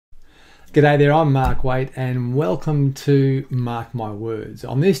G'day there, I'm Mark Waite and welcome to Mark My Words.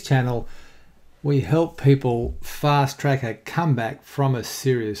 On this channel, we help people fast track a comeback from a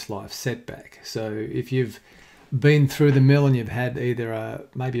serious life setback. So if you've been through the mill and you've had either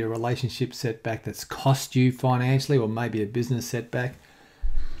maybe a relationship setback that's cost you financially or maybe a business setback,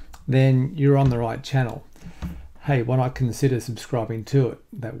 then you're on the right channel. Hey, why not consider subscribing to it?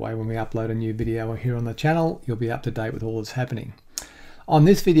 That way when we upload a new video here on the channel, you'll be up to date with all that's happening. On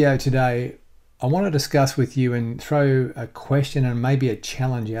this video today, I want to discuss with you and throw a question and maybe a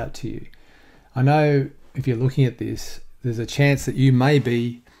challenge out to you. I know if you're looking at this, there's a chance that you may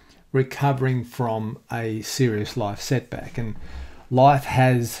be recovering from a serious life setback, and life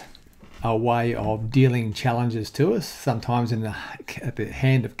has a way of dealing challenges to us. Sometimes at the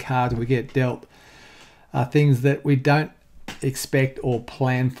hand of cards we get dealt things that we don't expect or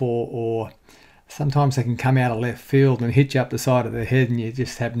plan for, or sometimes they can come out of left field and hit you up the side of the head and you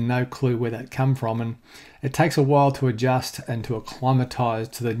just have no clue where that come from. And it takes a while to adjust and to acclimatize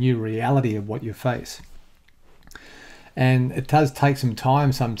to the new reality of what you face. And it does take some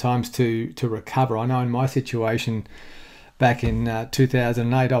time sometimes to recover. I know in my situation back in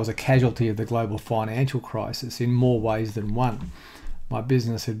 2008, I was a casualty of the global financial crisis in more ways than one. My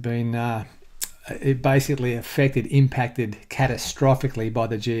business had been it basically impacted catastrophically by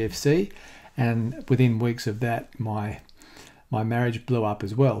the GFC, and within weeks of that my marriage blew up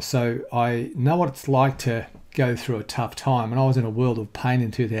as well. So I know what it's like to go through a tough time, and I was in a world of pain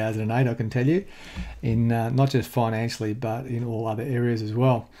in 2008, I can tell you, in not just financially but in all other areas as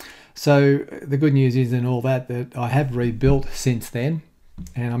well. So the good news is in all that I have rebuilt since then,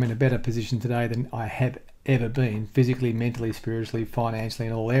 and I'm in a better position today than I have ever been, physically, mentally, spiritually, financially,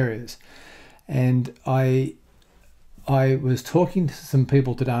 in all areas. And I was talking to some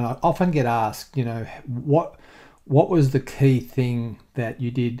people today, and I often get asked, you know, what was the key thing that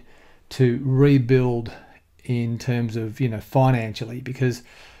you did to rebuild in terms of, you know, financially? Because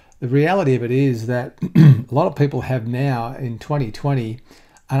the reality of it is that a lot of people have now in 2020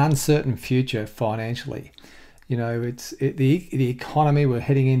 an uncertain future financially. You know, the economy, we're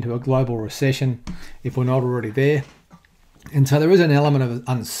heading into a global recession if we're not already there. And so there is an element of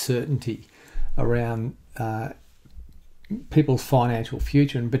uncertainty around people's financial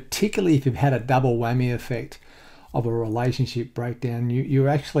future, and particularly if you've had a double whammy effect of a relationship breakdown, you're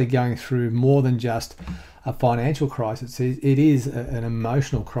actually going through more than just a financial crisis. It is an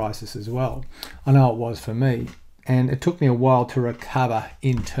emotional crisis as well. I know it was for me, and it took me a while to recover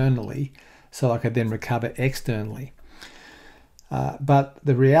internally so I could then recover externally. But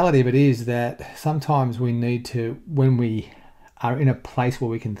the reality of it is that sometimes we need to, when we are in a place where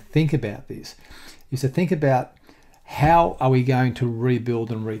we can think about this, is to think about how are we going to rebuild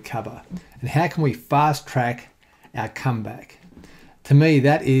and recover, and how can we fast track our comeback. To me,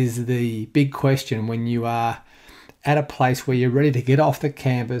 that is the big question when you are at a place where you're ready to get off the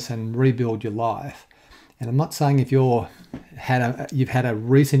canvas and rebuild your life. And I'm not saying if you've had a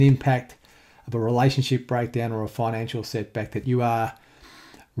recent impact of a relationship breakdown or a financial setback that you are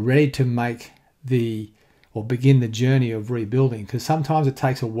ready to make begin the journey of rebuilding, because sometimes it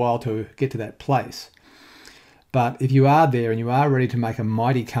takes a while to get to that place. But if you are there and you are ready to make a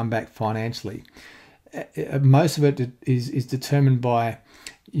mighty comeback financially, most of it is determined by,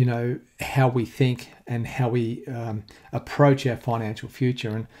 you know, how we think and how we approach our financial future.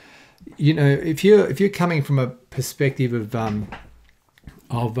 And you know, if you're coming from a perspective of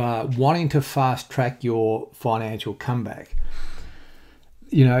wanting to fast track your financial comeback,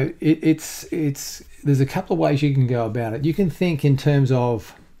 you know, there's a couple of ways you can go about it. You can think in terms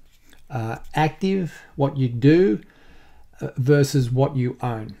of active, what you do, versus what you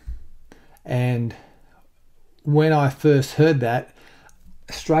own. And when I first heard that,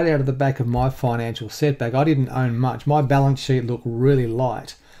 straight out of the back of my financial setback, I didn't own much. My balance sheet looked really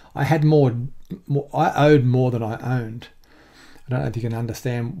light. I had I owed more than I owned. I don't know if you can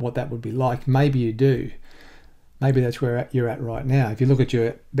understand what that would be like. Maybe you do. Maybe that's where you're at right now. If you look at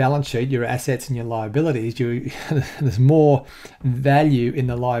your balance sheet, your assets and your liabilities, there's more value in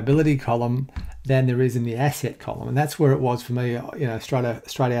the liability column than there is in the asset column. And that's where it was for me, you know, straight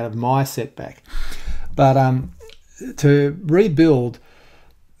out of my setback. But to rebuild,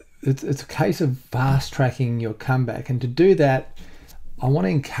 it's a case of fast tracking your comeback. And to do that, I want to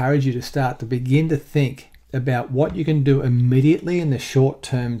encourage you to begin to think about what you can do immediately in the short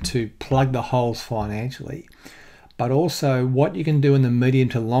term to plug the holes financially, but also what you can do in the medium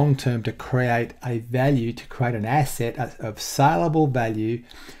to long term to create a value, to create an asset of saleable value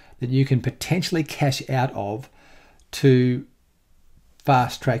that you can potentially cash out of to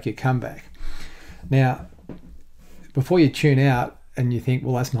fast track your comeback. Now, before you tune out, and you think,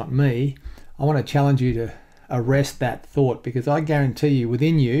 well, that's not me, I want to challenge you to arrest that thought, because I guarantee you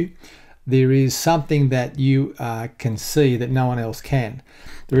within you there is something that you can see that no one else can.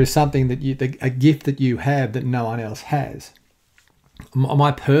 There is something that a gift that you have that no one else has.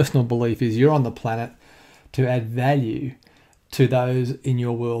 My personal belief is you're on the planet to add value to those in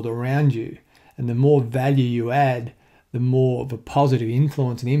your world around you, and the more value you add, the more of a positive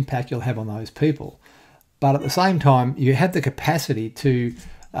influence and impact you'll have on those people. But at the same time, you have the capacity to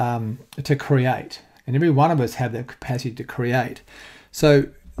create, and every one of us have that capacity to create. So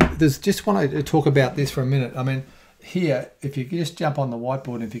there's just want to talk about this for a minute. I mean, here, if you just jump on the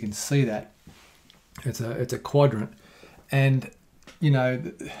whiteboard, and if you can see that, it's a quadrant, and you know,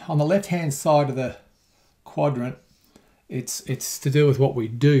 on the left-hand side of the quadrant, it's to do with what we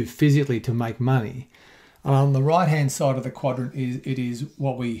do physically to make money. And on the right-hand side of the quadrant it is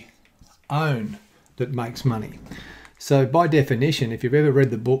what we own that makes money. So by definition, if you've ever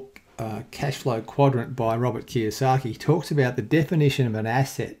read the book Cashflow Quadrant by Robert Kiyosaki, he talks about the definition of an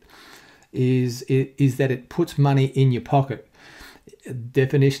asset is that it puts money in your pocket.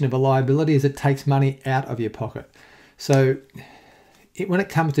 Definition of a liability is it takes money out of your pocket. So when it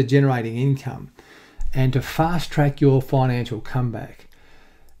comes to generating income and to fast track your financial comeback,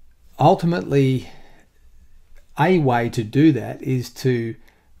 ultimately a way to do that is to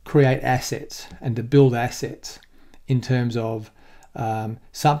create assets and to build assets in terms of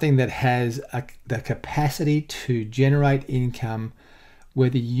something that has the capacity to generate income,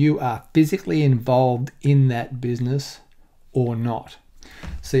 whether you are physically involved in that business or not.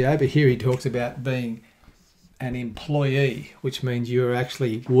 See, over here he talks about being an employee, which means you're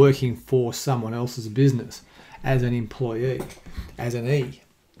actually working for someone else's business as an employee, as an E.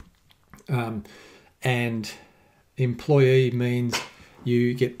 And employee means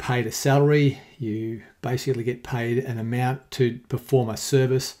you get paid a salary, you basically get paid an amount to perform a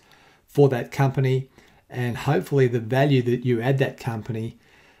service for that company, and hopefully the value that you add that company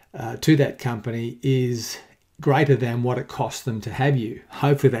to that company is greater than what it costs them to have you.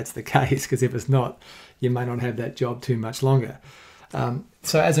 Hopefully that's the case, because if it's not, you may not have that job too much longer.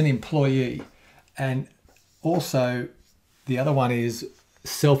 So as an employee, and also the other one is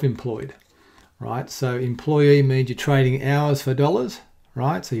self-employed, right? So employee means you're trading hours for dollars,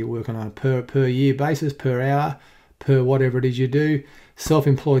 right? So you're working on a per year basis, per hour, per whatever it is you do.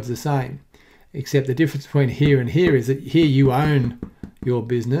 Self-employed is the same, except the difference between here and here is that here you own your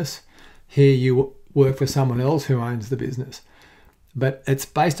business, here you work for someone else who owns the business. But it's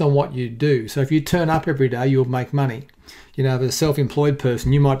based on what you do. So if you turn up every day, you'll make money. You know, as a self-employed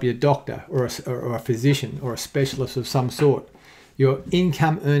person, you might be a doctor or a physician or a specialist of some sort. Your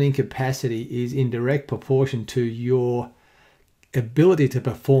income earning capacity is in direct proportion to your ability to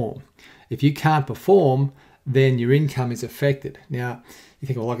perform. If you can't perform, then your income is affected. Now, you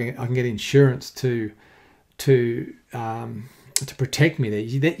think, well, I can get insurance to protect me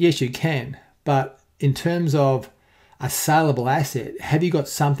there. Yes, you can. But in terms of a saleable asset, have you got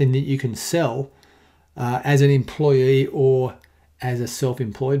something that you can sell as an employee or as a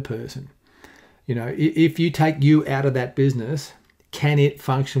self-employed person? You know, if you take you out of that business, can it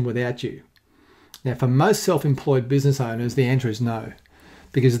function without you? Now, for most self-employed business owners, the answer is no,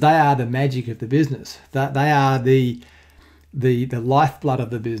 because they are the magic of the business. They are the lifeblood of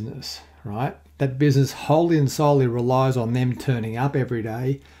the business, right? That business wholly and solely relies on them turning up every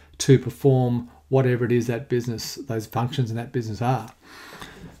day to perform whatever it is that business, those functions in that business are.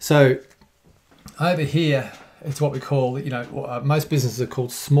 So over here, it's what we call, you know, most businesses are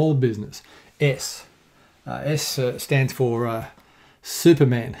called small business, S. S stands for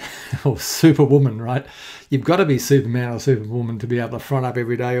Superman or Superwoman, right? You've got to be Superman or Superwoman to be able to front up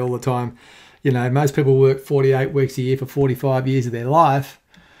every day all the time. You know, most people work 48 weeks a year for 45 years of their life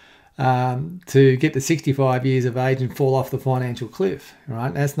to get to 65 years of age and fall off the financial cliff,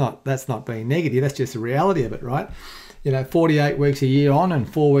 right? That's not being negative. That's just the reality of it, right? You know, 48 weeks a year on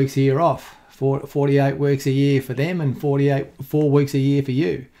and 4 weeks a year off. 48 weeks a year for them and 4 weeks a year for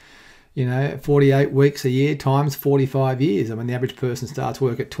you. You know, 48 weeks a year times 45 years. I mean, the average person starts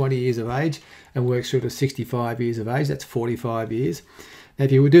work at 20 years of age and works through to 65 years of age. That's 45 years. Now,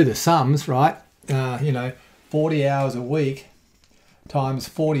 if you would do the sums, right, you know, 40 hours a week times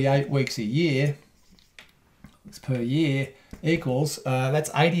 48 weeks a year per year equals, that's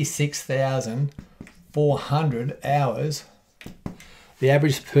 86,400 hours the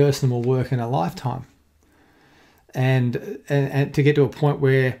average person will work in a lifetime. And to get to a point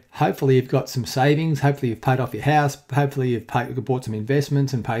where hopefully you've got some savings, hopefully you've paid off your house, hopefully you've bought some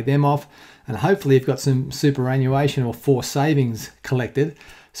investments and paid them off, and hopefully you've got some superannuation or forced savings collected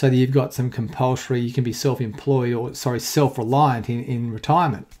so that you've got some compulsory, you can be self-employed or, sorry, self-reliant in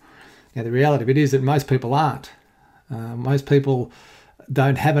retirement. Now, the reality of it is that most people aren't. Most people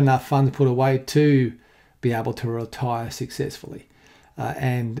don't have enough funds put away to be able to retire successfully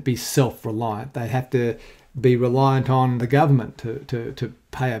and be self-reliant. They have to be reliant on the government to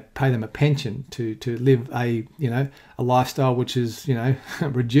pay them a pension, to live a lifestyle which is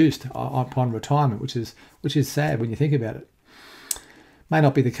reduced upon retirement, which is sad when you think about it. May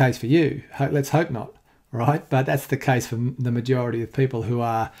not be the case for you. Let's hope not, right? But that's the case for the majority of people who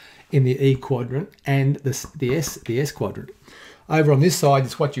are in the E quadrant and the S quadrant. Over on this side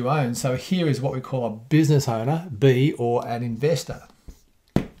is what you own. So here is what we call a business owner, B, or an investor.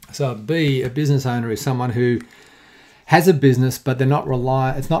 So a business owner is someone who has a business, but they're not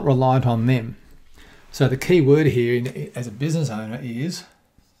reliant. It's not reliant on them. So the key word here as a business owner is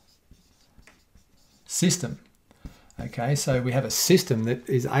system. Okay, so we have a system that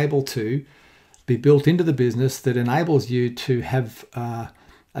is able to be built into the business that enables you to have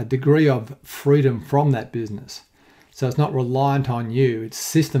a degree of freedom from that business. So it's not reliant on you, it's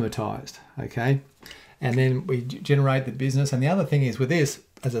systematized, okay? And then we generate the business. And the other thing is with this,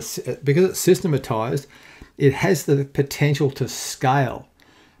 because it's systematized, it has the potential to scale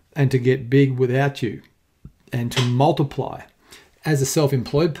and to get big without you and to multiply. As a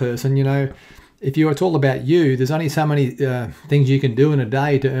self-employed person, if it's all about you, there's only so many things you can do in a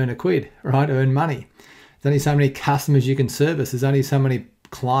day to earn a quid, right? Earn money. There's only so many customers you can service. There's only so many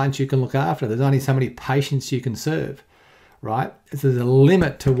clients you can look after. There's only so many patients you can serve, right? So there's a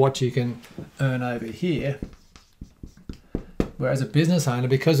limit to what you can earn over here. Whereas a business owner,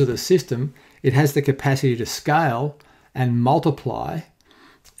 because of the system, it has the capacity to scale and multiply.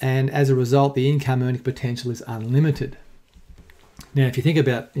 And as a result, the income earning potential is unlimited. Now, if you think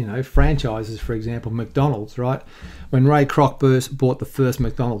about, franchises, for example, McDonald's, right? When Ray Kroc bought the first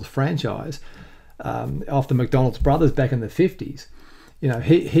McDonald's franchise, after McDonald's brothers back in the 50s,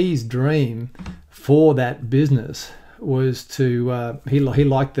 his dream for that business was to, he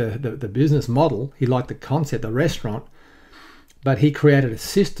liked the business model, he liked the concept, the restaurant, but he created a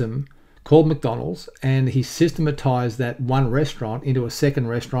system called McDonald's, and he systematized that one restaurant into a second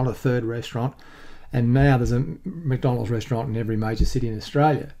restaurant, a third restaurant, and now there's a McDonald's restaurant in every major city in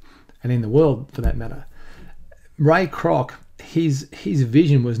Australia and in the world for that matter. Ray Kroc, his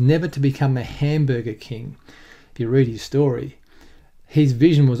vision was never to become a hamburger king. If you read his story, his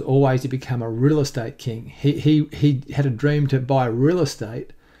vision was always to become a real estate king. He had a dream to buy real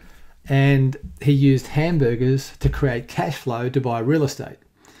estate, and he used hamburgers to create cash flow to buy real estate.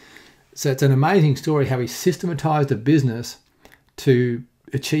 So it's an amazing story how he systematized a business to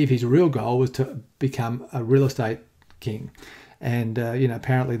achieve his real goal was to become a real estate king. And,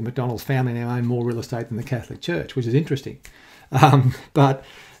 apparently the McDonald's family now own more real estate than the Catholic Church, which is interesting. But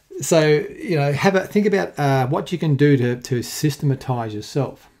so, think about what you can do to systematize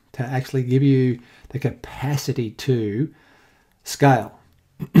yourself, to actually give you the capacity to scale.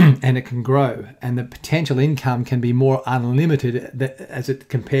 And it can grow, and the potential income can be more unlimited as it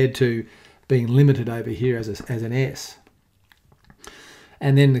compared to being limited over here as an S.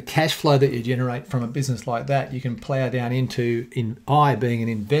 And then the cash flow that you generate from a business like that, you can plow down into I being in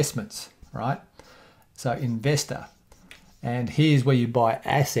investments, right? So investor, and here's where you buy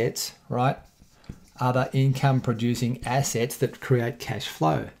assets, right? Other income producing assets that create cash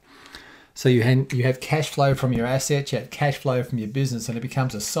flow. So you have cash flow from your assets, you have cash flow from your business, and it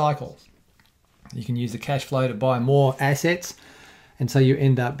becomes a cycle. You can use the cash flow to buy more assets, and so you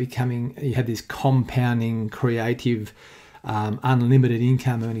end up you have this compounding, creative, unlimited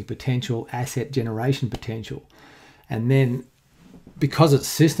income earning potential, asset generation potential. And then because it's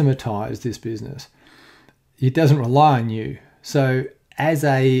systematized, this business, it doesn't rely on you. So as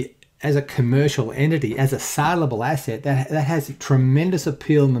a commercial entity, as a saleable asset, that has a tremendous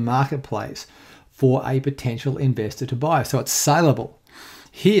appeal in the marketplace for a potential investor to buy. So it's saleable.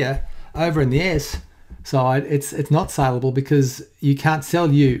 Here, over in the S side, it's not saleable because you can't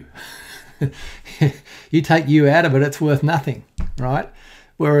sell you. You take you out of it, it's worth nothing, right?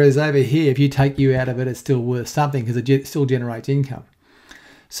 Whereas over here, if you take you out of it, it's still worth something because it still generates income.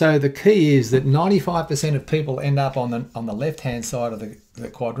 So the key is that 95% of people end up on the left-hand side of the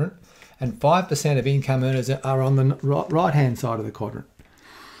quadrant, and 5% of income earners are on the right-hand side of the quadrant.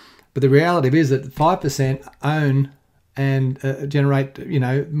 But the reality is that 5% own and generate,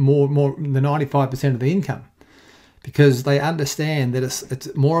 more than 95% of the income, because they understand that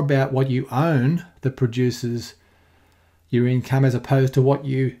it's more about what you own that produces your income as opposed to what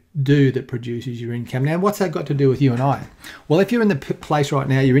you do that produces your income. Now, what's that got to do with you and I? Well, if you're in the place right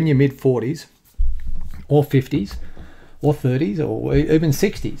now, you're in your mid-40s or 50s, or 30s or even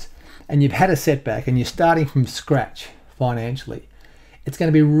 60s, and you've had a setback and you're starting from scratch financially, it's going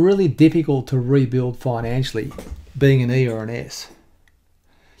to be really difficult to rebuild financially being an E or an S.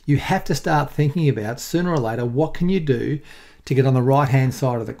 You have to start thinking about, sooner or later, what can you do to get on the right hand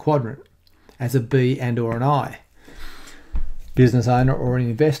side of the quadrant as a B and or an I, business owner or an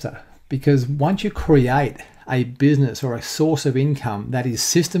investor. Because once you create a business or a source of income that is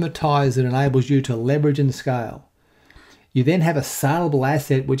systematized and enables you to leverage and scale, you then have a saleable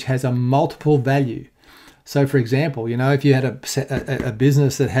asset which has a multiple value. So for example, if you had a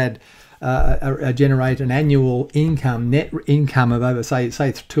business that had generate an annual income, net income of over say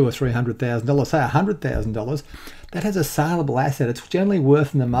 $200,000 or $300,000, say $100,000, that has a saleable asset. It's generally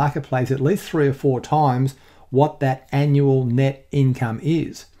worth in the marketplace at least 3 or 4 times what that annual net income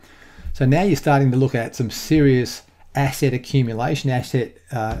is. So now you're starting to look at some serious asset accumulation, asset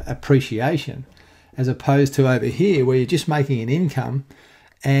appreciation, as opposed to over here where you're just making an income,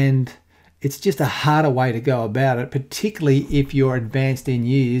 and it's just a harder way to go about it, particularly if you're advanced in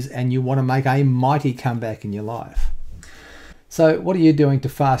years and you want to make a mighty comeback in your life. So what are you doing to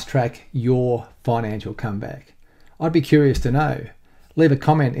fast track your financial comeback? I'd be curious to know. Leave a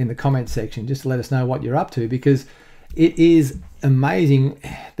comment in the comment section just to let us know what you're up to, because it is amazing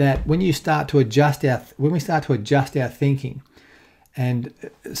that when we start to adjust our thinking and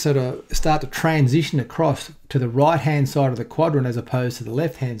sort of start to transition across to the right hand side of the quadrant as opposed to the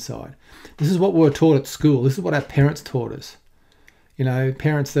left hand side. This is what we were taught at school. This is what our parents taught us.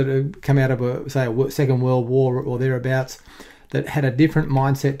 Parents that have come out of a Second World War or thereabouts, that had a different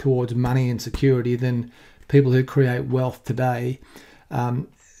mindset towards money and security than people who create wealth today.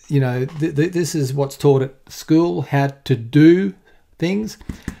 This is what's taught at school, how to do things,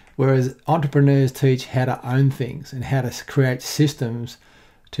 whereas entrepreneurs teach how to own things and how to create systems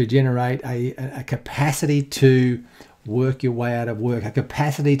to generate a capacity to work your way out of work, a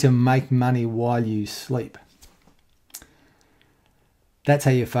capacity to make money while you sleep. That's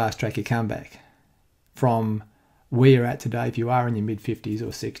how you fast track your comeback from where you're at today if you are in your mid-50s or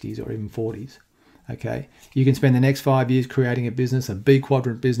 60s or even 40s. Okay, you can spend the next 5 years creating a business, a B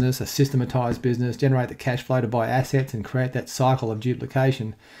quadrant business, a systematized business, generate the cash flow to buy assets and create that cycle of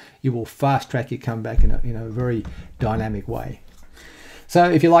duplication. You will fast track your comeback in a very dynamic way. So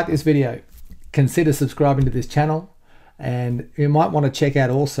if you like this video, consider subscribing to this channel, and you might want to check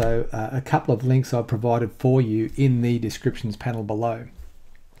out also a couple of links I've provided for you in the descriptions panel below.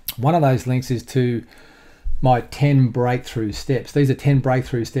 One of those links is to my 10 breakthrough steps. These are 10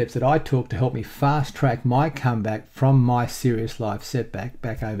 breakthrough steps that I took to help me fast track my comeback from my serious life setback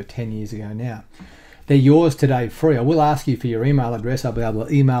back over 10 years ago now. They're yours today free. I will ask you for your email address. I'll be able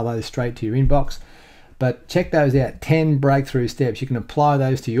to email those straight to your inbox. But check those out, 10 breakthrough steps. You can apply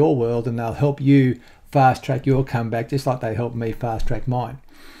those to your world and they'll help you fast track your comeback just like they helped me fast track mine.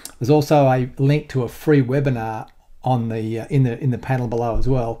 There's also a link to a free webinar on the in the panel below as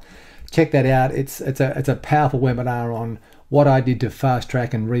well. Check that out. It's a powerful webinar on what I did to fast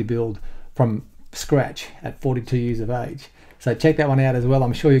track and rebuild from scratch at 42 years of age. So check that one out as well.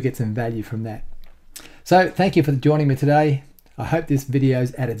 I'm sure you'll get some value from that. So thank you for joining me today. I hope this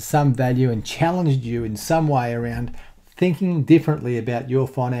video's added some value and challenged you in some way around thinking differently about your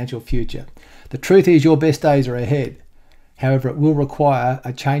financial future. The truth is your best days are ahead. However, it will require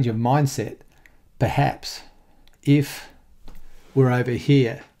a change of mindset, perhaps, if we're over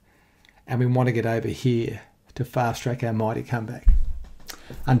here and we want to get over here to fast track our mighty comeback.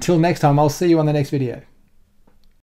 Until next time, I'll see you on the next video.